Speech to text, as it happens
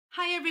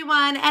Hi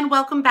everyone, and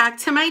welcome back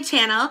to my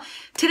channel.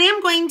 Today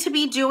I'm going to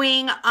be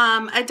doing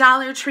a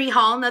Dollar Tree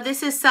haul. Now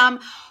this is some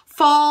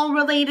fall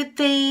related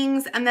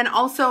things and then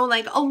also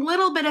like a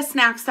little bit of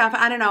snack stuff.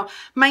 I don't know.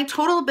 My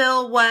total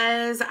bill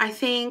was, I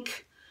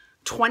think,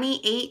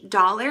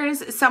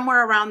 $28,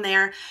 somewhere around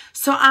there.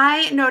 So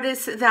I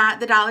noticed that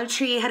the Dollar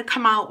Tree had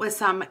come out with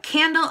some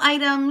candle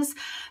items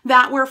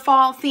that were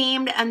fall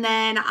themed, and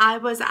then I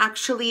was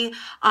actually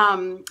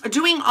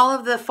doing all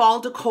of the fall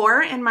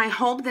decor in my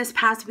home this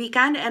past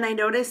weekend, and I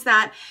noticed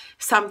that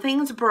some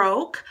things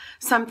broke,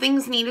 some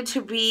things needed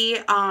to be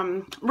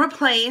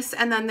replaced,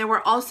 and then there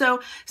were also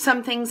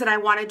some things that I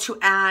wanted to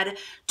add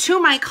to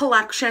my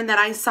collection that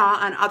I saw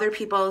on other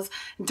people's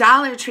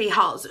Dollar Tree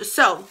hauls.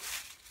 So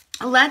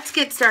let's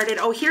get started.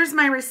 Oh, here's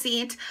my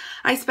receipt.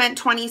 I spent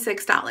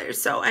 $26.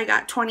 So I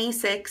got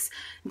 26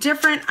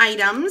 different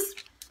items.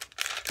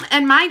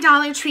 And my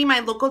Dollar Tree, my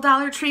local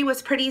Dollar Tree,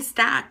 was pretty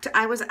stacked.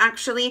 I was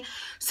actually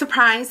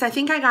surprised. I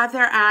think I got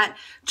there at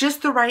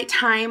just the right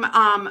time.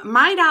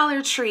 My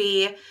Dollar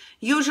Tree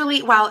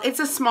usually, well, it's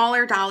a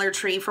smaller Dollar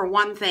Tree for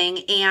one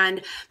thing,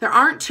 and there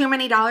aren't too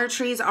many Dollar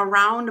Trees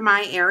around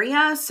my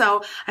area,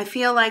 so I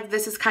feel like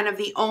this is kind of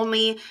the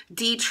only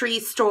D-Tree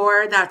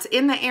store that's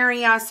in the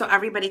area, so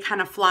everybody kind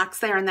of flocks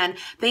there, and then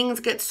things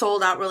get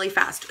sold out really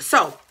fast.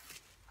 So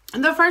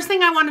the first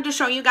thing I wanted to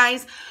show you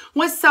guys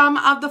was some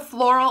of the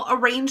floral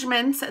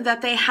arrangements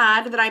that they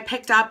had that I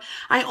picked up.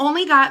 I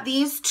only got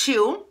these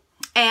two,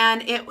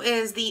 and it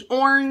is the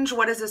orange,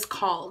 what is this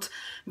called?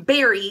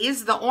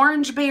 Berries, the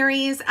orange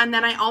berries, and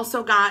then I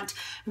also got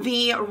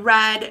the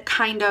red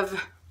kind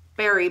of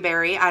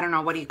berry, I don't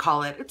know, what do you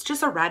call it? It's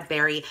just a red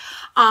berry.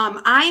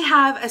 I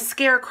have a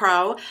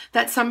scarecrow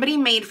that somebody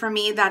made for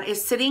me that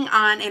is sitting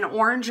on an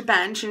orange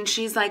bench, and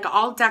she's like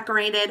all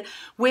decorated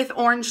with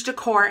orange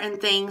decor and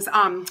things.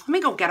 Let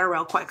me go get her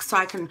real quick so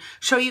I can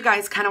show you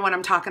guys kind of what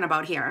I'm talking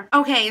about here.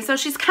 Okay, so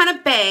she's kind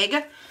of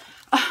big,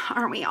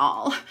 aren't we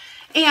all?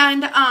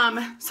 And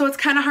so it's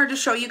kind of hard to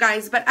show you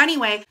guys, but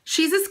anyway,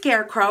 she's a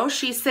scarecrow.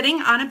 She's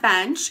sitting on a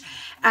bench,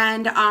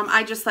 and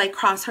I just like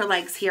cross her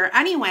legs here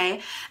anyway.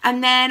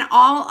 And then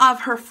all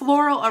of her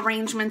floral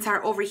arrangements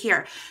are over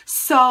here.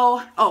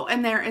 So, oh,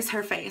 and there is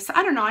her face.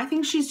 I don't know. I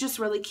think she's just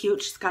really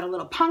cute. She's got a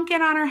little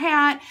pumpkin on her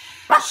hat.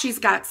 She's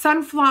got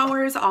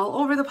sunflowers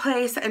all over the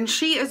place, and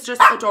she is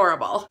just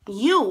adorable.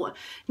 You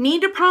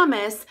need to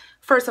promise.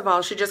 First of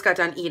all, she just got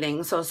done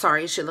eating, so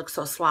sorry she looks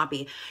so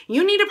sloppy.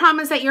 You need to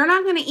promise that you're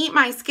not going to eat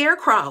my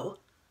scarecrow.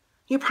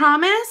 You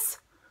promise?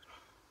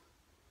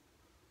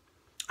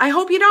 I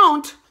hope you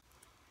don't.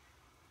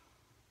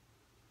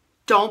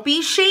 Don't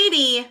be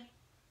shady.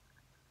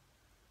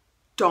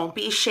 Don't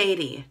be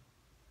shady.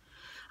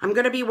 I'm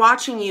going to be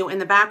watching you in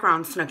the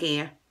background,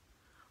 Snooki.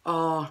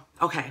 Oh,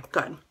 okay,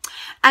 good.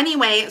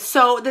 Anyway,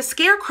 so the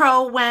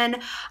scarecrow,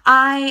 when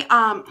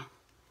I,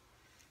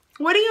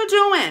 what are you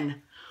doing?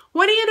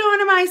 What are you doing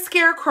to my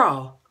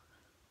scarecrow?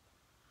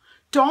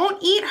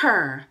 Don't eat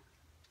her.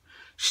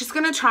 She's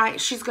going to try,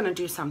 she's going to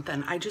do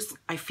something.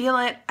 I feel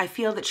it. I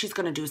feel that she's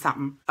going to do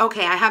something.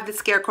 Okay, I have the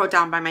scarecrow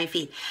down by my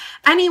feet.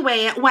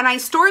 Anyway, when I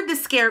stored the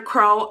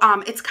scarecrow,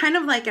 it's kind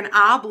of like an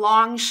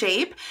oblong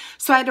shape.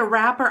 So I had to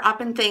wrap her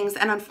up in things.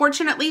 And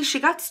unfortunately,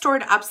 she got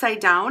stored upside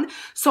down.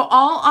 So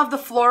all of the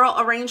floral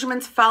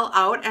arrangements fell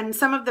out, and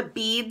some of the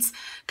beads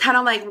kind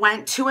of like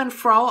went to and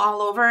fro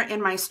all over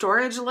in my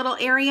storage little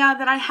area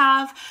that I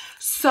have.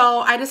 So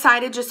I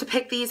decided just to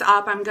pick these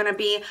up. I'm going to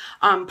be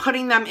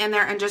putting them in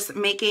there and just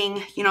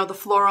making, you know, the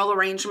floral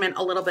arrangement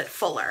a little bit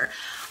fuller.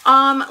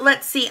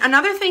 Let's see.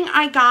 Another thing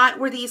I got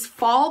were these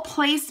fall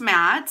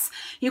placemats.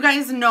 You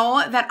guys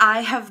know that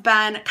I have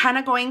been kind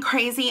of going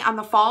crazy on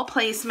the fall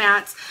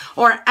placemats,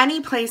 or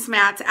any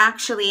placemats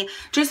actually,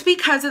 just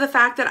because of the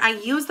fact that I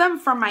use them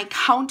for my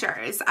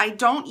counters. I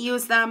don't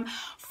use them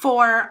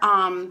for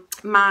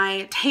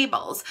my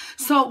tables.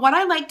 So what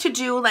I like to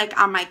do, like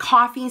on my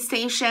coffee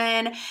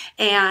station,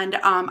 and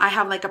I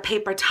have like a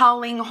paper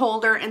toweling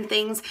holder and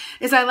things,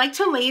 is I like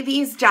to lay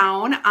these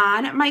down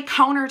on my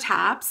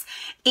countertops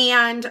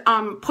and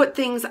put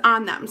things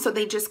on them, so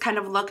they just kind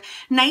of look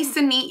nice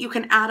and neat. You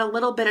can add a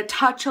little bit of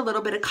touch, a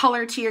little bit of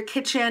color to your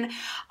kitchen,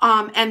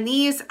 and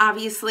these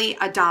obviously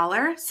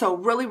 $1, so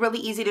really, really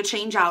easy to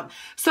change out.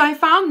 So I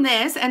found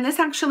this, and this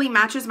actually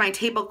matches my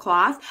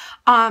tablecloth.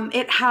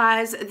 It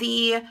has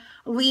the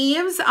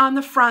leaves on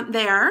the front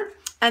there,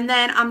 and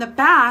then on the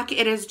back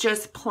it is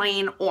just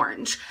plain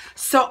orange.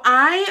 So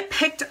I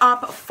picked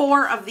up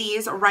 4 of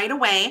these right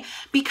away,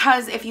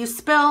 because if you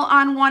spill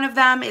on one of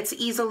them, it's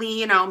easily,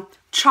 you know,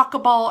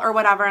 chuckable or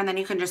whatever, and then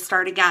you can just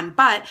start again.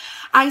 But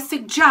I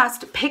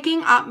suggest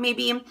picking up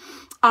maybe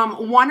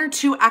 1 or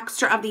 2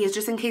 extra of these,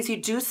 just in case you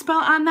do spill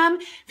on them.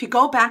 If you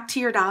go back to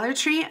your Dollar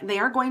Tree, they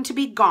are going to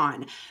be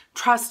gone.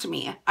 Trust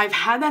me, I've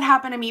had that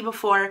happen to me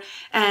before,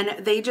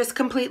 and they just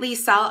completely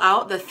sell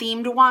out, the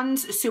themed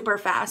ones, super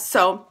fast.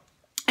 So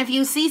if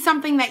you see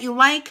something that you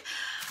like,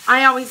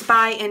 I always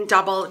buy in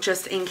double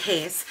just in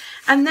case.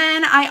 And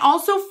then I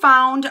also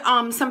found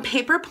some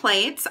paper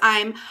plates.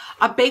 I'm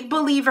a big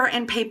believer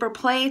in paper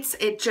plates.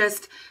 It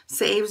just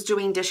saves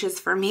doing dishes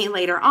for me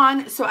later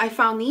on. So I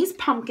found these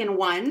pumpkin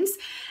ones.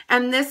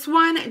 And this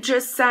one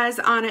just says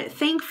on it,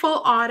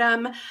 Thankful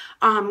Autumn,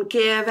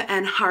 Give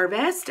and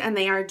Harvest. And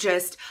they are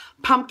just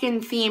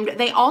pumpkin themed.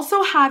 They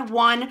also had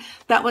one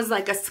that was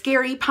like a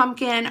scary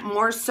pumpkin,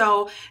 more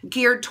so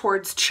geared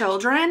towards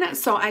children.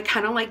 So I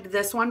kind of liked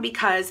this one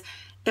because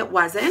it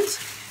wasn't.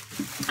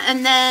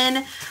 And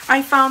then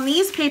I found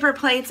these paper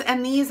plates,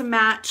 and these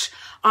match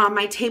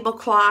my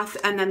tablecloth,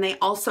 and then they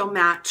also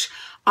match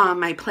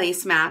my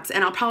placemats,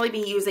 and I'll probably be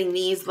using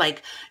these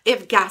like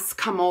if guests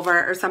come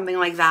over or something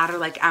like that, or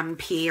like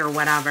MP or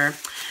whatever.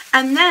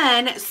 And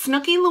then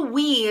Snooky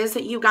Louise,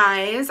 you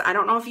guys, I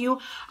don't know if you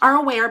are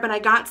aware, but I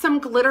got some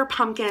glitter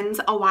pumpkins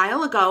a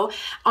while ago,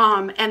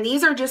 and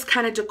these are just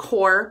kind of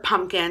decor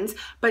pumpkins,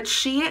 but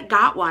she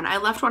got one. I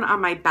left one on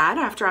my bed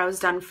after I was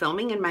done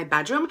filming in my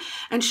bedroom,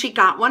 and she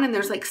got one, and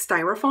there's like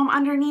styrofoam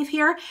underneath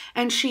here,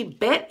 and she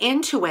bit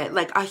into it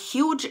like a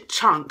huge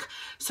chunk.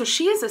 So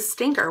she is a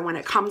stinker when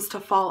it comes to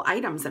fall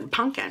items and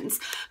pumpkins.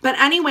 But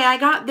anyway, I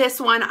got this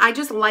one. I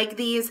just like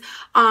these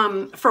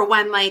for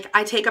when like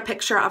I take a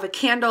picture of a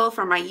candle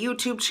for my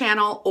YouTube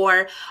channel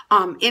or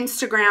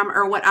Instagram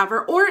or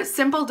whatever, or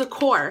simple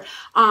decor.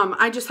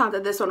 I just thought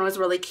that this one was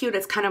really cute.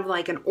 It's kind of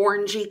like an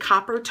orangey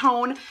copper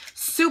tone,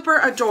 super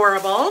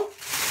adorable.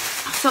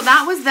 So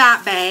that was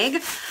that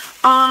bag.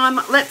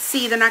 Let's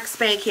see the next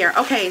bag here.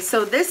 Okay,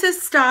 so this is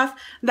stuff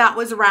that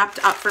was wrapped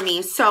up for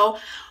me. So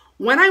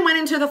when I went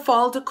into the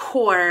fall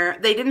decor,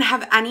 they didn't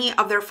have any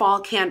of their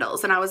fall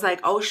candles. And I was like,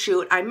 oh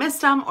shoot, I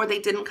missed them, or they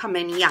didn't come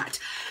in yet.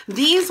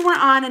 These were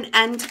on an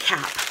end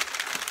cap.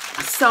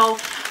 So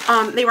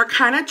they were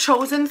kind of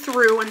chosen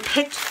through and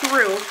picked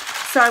through.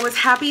 So I was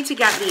happy to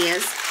get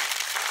these.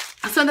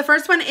 So the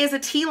first one is a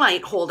tea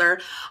light holder.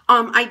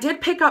 I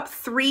did pick up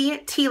 3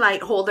 tea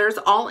light holders,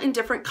 all in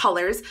different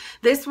colors.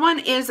 This one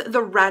is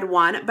the red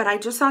one, but I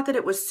just thought that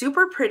it was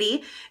super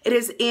pretty. It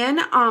is in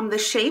the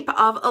shape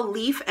of a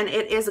leaf, and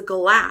it is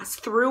glass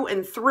through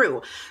and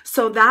through.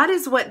 So that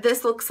is what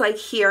this looks like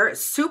here.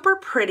 Super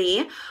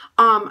pretty.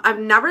 I've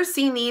never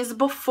seen these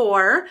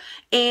before,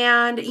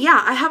 and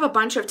yeah, I have a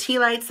bunch of tea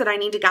lights that I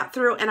need to get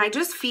through, and I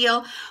just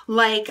feel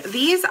like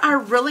these are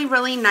really,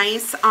 really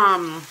nice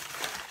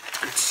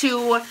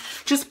to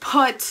just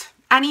put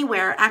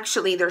anywhere.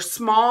 Actually, they're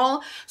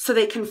small, so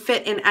they can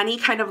fit in any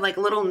kind of like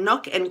little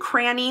nook and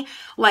cranny,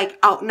 like,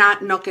 oh,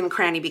 not nook and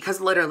cranny,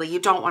 because literally you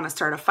don't want to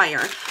start a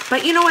fire,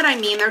 but you know what I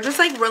mean. They're just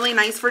like really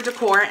nice for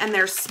decor, and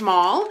they're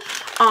small.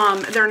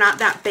 They're not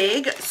that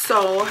big,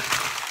 so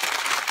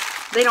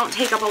they don't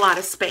take up a lot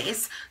of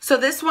space. So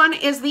this one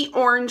is the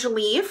orange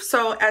leaf.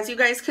 So as you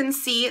guys can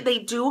see, they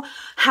do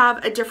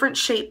have a different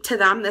shape to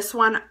them. This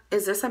one,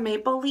 is this a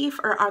maple leaf,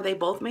 or are they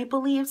both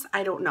maple leaves?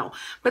 I don't know.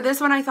 But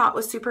this one I thought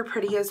was super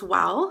pretty as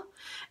well.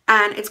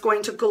 And it's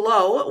going to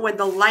glow when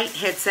the light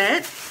hits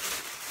it.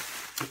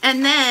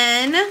 And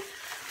then,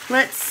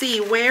 let's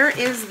see, where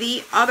is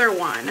the other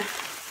one?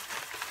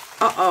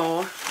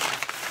 Uh-oh.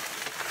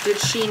 Did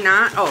she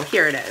not? Oh,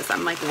 here it is.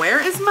 I'm like, where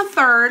is my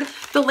third?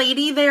 The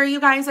lady there, you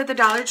guys, at the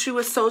Dollar Tree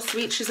was so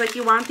sweet. She's like,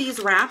 you want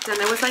these wrapped? And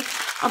there was like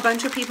a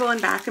bunch of people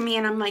in back of me,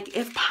 and I'm like,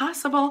 if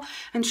possible.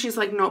 And she's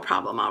like, no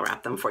problem, I'll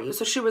wrap them for you.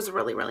 So she was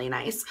really, really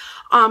nice.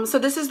 So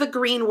this is the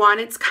green one.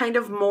 It's kind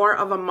of more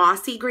of a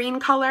mossy green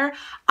color.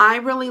 I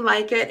really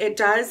like it. It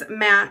does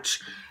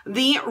match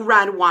the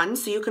red one,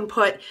 so you can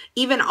put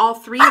even all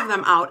 3 of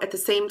them out at the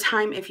same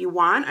time if you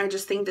want. I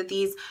just think that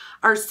these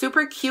are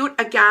super cute.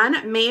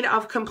 Again, made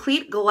of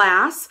complete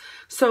glass,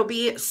 so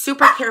be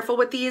super careful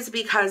with these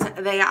because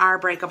they are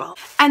breakable.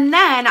 And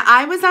then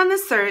I was on the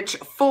search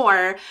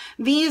for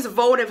these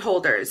votive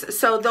holders.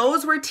 So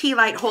those were tea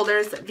light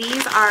holders.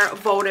 These are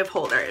votive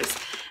holders.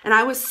 And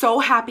I was so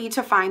happy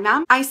to find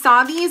them. I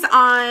saw these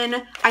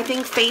on, I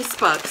think,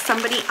 Facebook.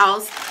 Somebody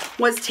else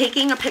was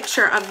taking a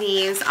picture of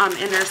these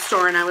in their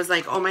store, and I was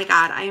like, oh my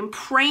God, I am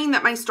praying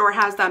that my store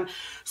has them.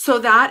 So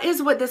that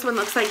is what this one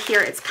looks like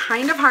here. It's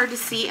kind of hard to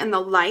see in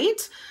the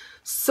light,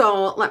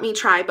 so let me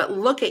try, but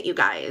look at you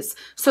guys.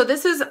 So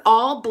this is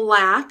all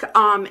black.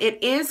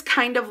 It is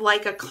kind of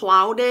like a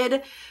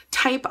clouded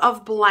type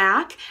of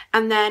black,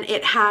 and then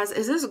it has,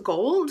 is this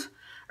gold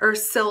or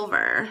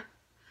silver?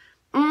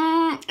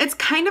 It's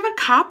kind of a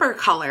copper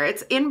color.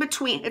 It's in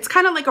between. It's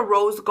kind of like a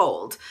rose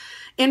gold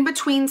in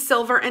between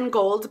silver and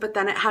gold, but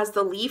then it has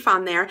the leaf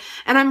on there.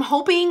 And I'm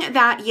hoping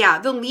that, yeah,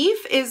 the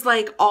leaf is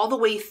like all the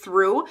way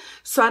through.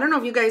 So I don't know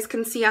if you guys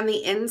can see on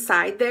the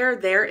inside there,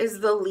 there is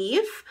the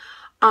leaf.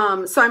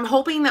 So I'm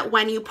hoping that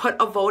when you put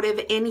a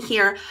votive in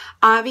here,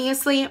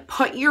 obviously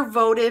put your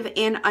votive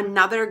in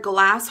another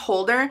glass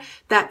holder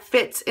that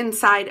fits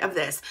inside of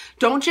this.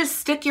 Don't just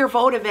stick your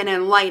votive in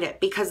and light it,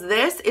 because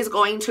this is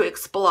going to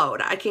explode.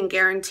 I can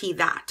guarantee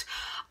that.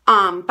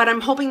 But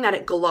I'm hoping that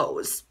it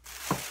glows.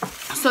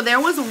 So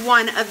there was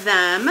one of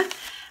them.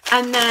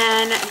 And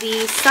then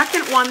the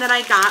second one that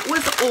I got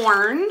was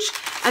orange.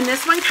 And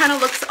this one kind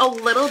of looks a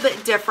little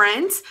bit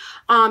different.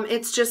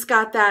 It's just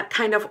got that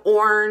kind of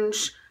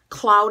orange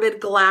clouded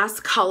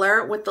glass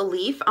color with the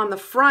leaf on the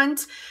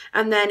front,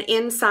 and then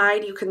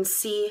inside you can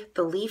see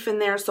the leaf in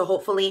there, so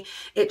hopefully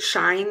it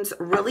shines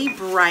really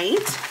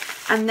bright.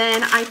 And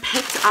then I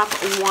picked up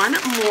one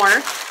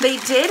more. They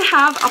did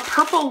have a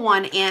purple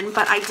one in,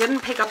 but I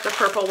didn't pick up the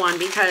purple one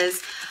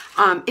because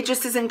it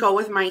just doesn't go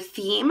with my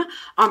theme.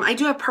 I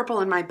do have purple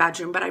in my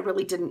bedroom, but I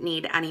really didn't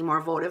need any more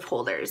votive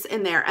holders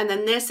in there. And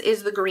then this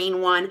is the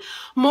green one,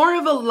 more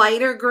of a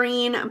lighter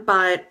green,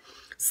 but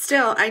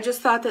still, I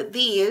just thought that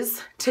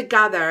these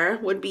together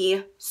would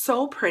be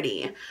so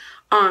pretty.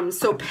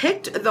 So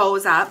picked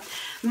those up.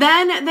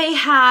 Then they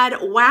had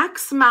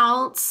wax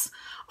melts,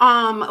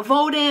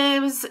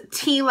 votives,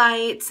 tea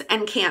lights,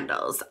 and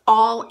candles,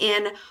 all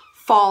in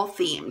fall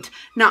themed.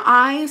 Now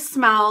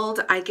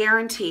I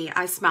guarantee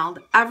I smelled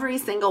every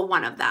single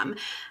one of them.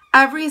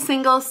 Every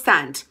single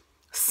scent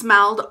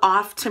smelled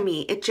off to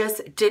me. It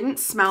just didn't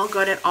smell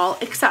good at all,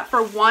 except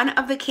for one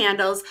of the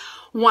candles.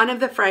 One of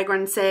the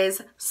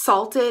fragrances,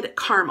 salted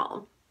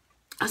caramel.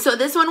 So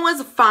this one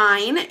was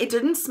fine. It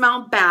didn't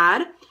smell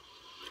bad.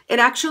 It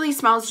actually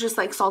smells just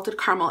like salted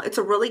caramel. It's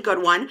a really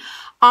good one.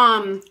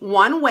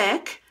 One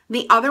wick.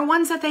 The other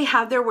ones that they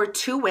had there were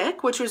 2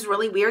 wick, which was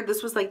really weird.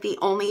 This was like the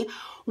only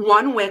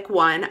 1 wick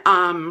one.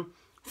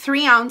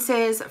 3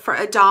 ounces for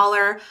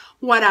 $1,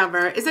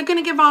 whatever. Is it going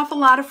to give off a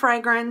lot of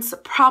fragrance?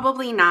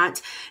 Probably not.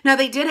 Now,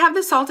 they did have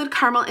the salted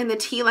caramel in the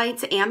tea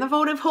lights and the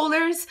votive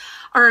holders,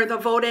 or the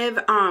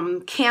votive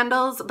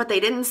candles, but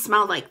they didn't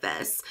smell like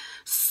this.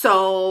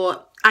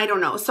 So, I don't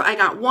know. So, I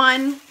got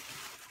 1,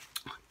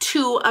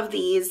 2 of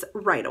these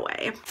right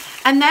away.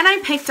 And then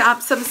I picked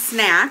up some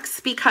snacks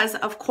because,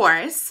 of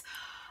course,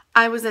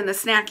 I was in the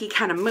snacky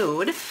kind of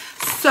mood.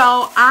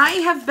 So I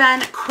have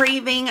been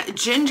craving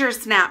ginger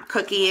snap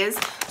cookies.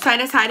 So I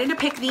decided to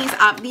pick these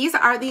up. These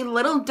are the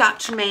little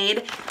Dutch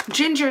made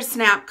ginger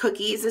snap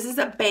cookies. This is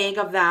a bag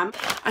of them.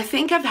 I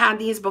think I've had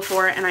these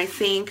before and I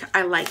think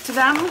I liked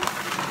them.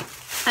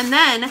 And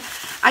then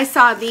I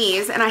saw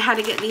these and I had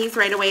to get these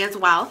right away as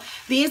well.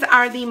 These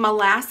are the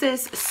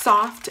molasses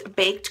soft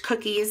baked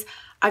cookies.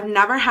 I've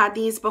never had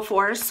these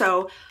before,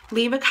 so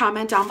leave a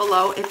comment down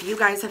below if you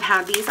guys have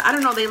had these. I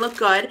don't know, they look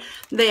good.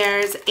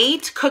 There's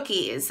 8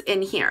 cookies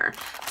in here,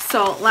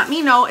 so let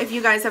me know if you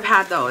guys have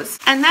had those.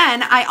 And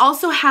then I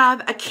also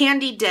have a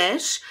candy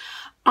dish.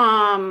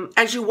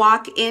 As you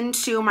walk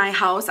into my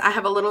house, I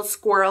have a little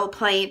squirrel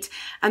plate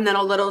and then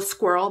a little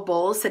squirrel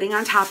bowl sitting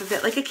on top of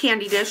it like a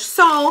candy dish.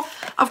 So,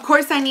 of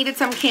course, I needed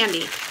some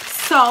candy.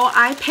 So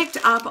I picked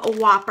up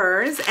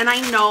Whoppers, and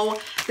I know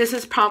this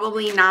is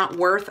probably not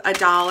worth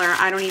 $1.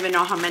 I don't even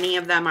know how many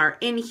of them are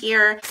in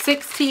here.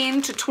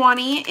 16 to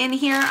 20 in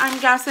here,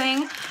 I'm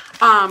guessing.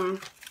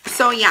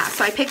 So yeah,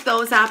 so I picked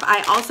those up.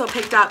 I also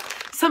picked up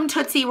some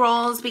Tootsie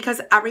Rolls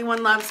because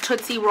everyone loves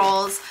Tootsie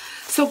Rolls.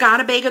 So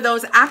got a bag of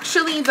those.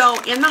 Actually, though,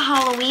 in the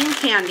Halloween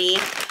candy,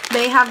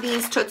 they have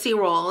these Tootsie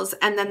Rolls,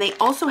 and then they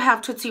also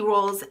have Tootsie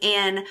Rolls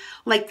in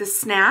like the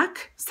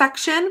snack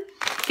section.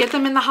 Get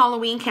them in the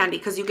Halloween candy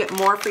because you get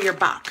more for your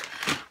buck.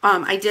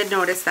 I did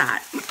notice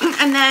that.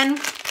 And then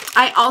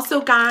I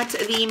also got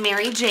the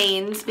Mary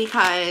Janes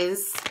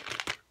because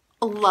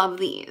I love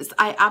these.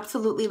 I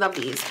absolutely love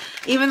these.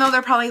 Even though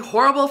they're probably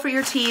horrible for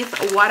your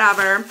teeth,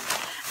 whatever.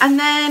 And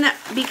then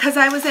because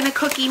I was in a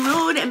cookie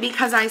mood and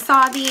because I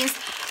saw these,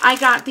 I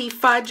got the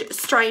fudge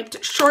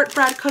striped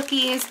shortbread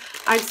cookies.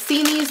 I've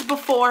seen these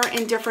before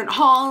in different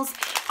hauls.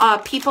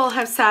 People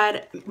have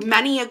said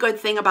many a good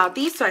thing about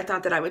these, so I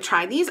thought that I would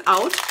try these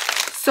out.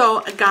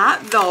 So I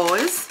got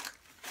those.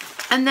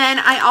 And then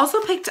I also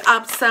picked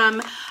up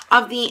some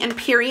of the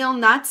Imperial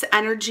Nuts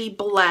Energy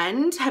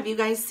Blend. Have you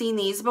guys seen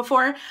these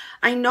before?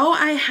 I know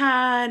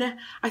I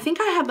think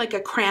I had like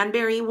a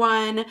cranberry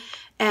one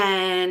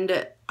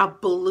and a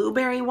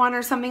blueberry one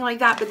or something like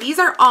that, but these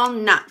are all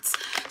nuts.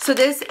 So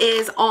this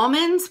is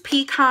almonds,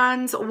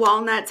 pecans,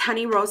 walnuts,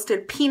 honey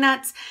roasted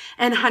peanuts,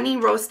 and honey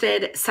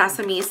roasted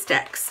sesame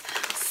sticks.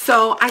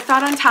 So I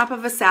thought on top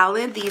of a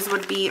salad, these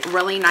would be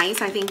really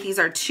nice. I think these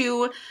are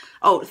 3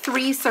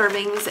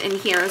 servings in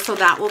here, so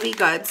that will be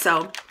good.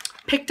 So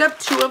picked up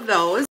 2 of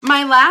those.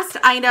 My last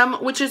item,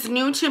 which is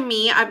new to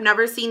me, I've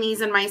never seen these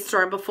in my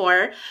store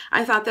before.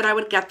 I thought that I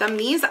would get them.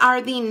 These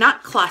are the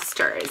nut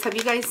clusters. Have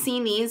you guys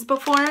seen these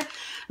before?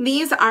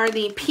 These are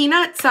the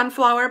peanut,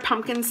 sunflower,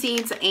 pumpkin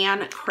seeds,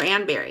 and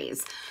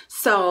cranberries.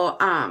 So,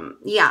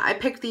 yeah, I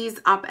picked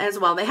these up as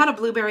well. They had a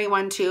blueberry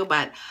one too,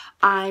 but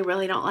I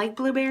really don't like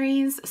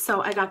blueberries,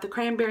 so I got the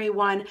cranberry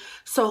one.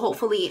 So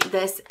hopefully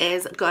this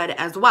is good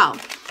as well.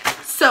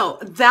 So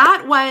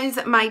that was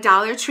my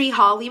Dollar Tree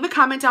haul. Leave a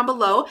comment down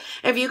below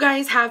if you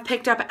guys have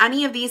picked up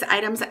any of these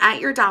items at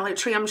your Dollar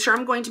Tree. I'm sure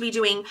I'm going to be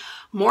doing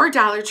more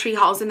Dollar Tree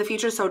hauls in the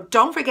future, so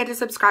don't forget to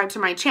subscribe to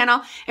my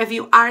channel. If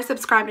you are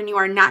subscribed and you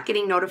are not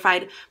getting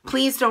notified,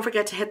 please don't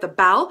forget to hit the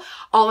bell.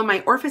 All of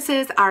my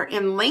orifices are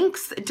in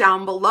links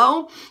down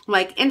below,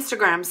 like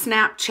Instagram,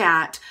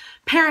 Snapchat,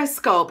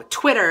 Periscope,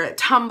 Twitter,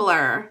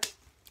 Tumblr,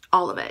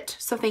 all of it.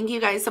 So thank you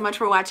guys so much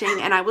for watching,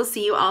 and I will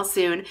see you all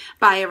soon.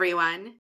 Bye, everyone.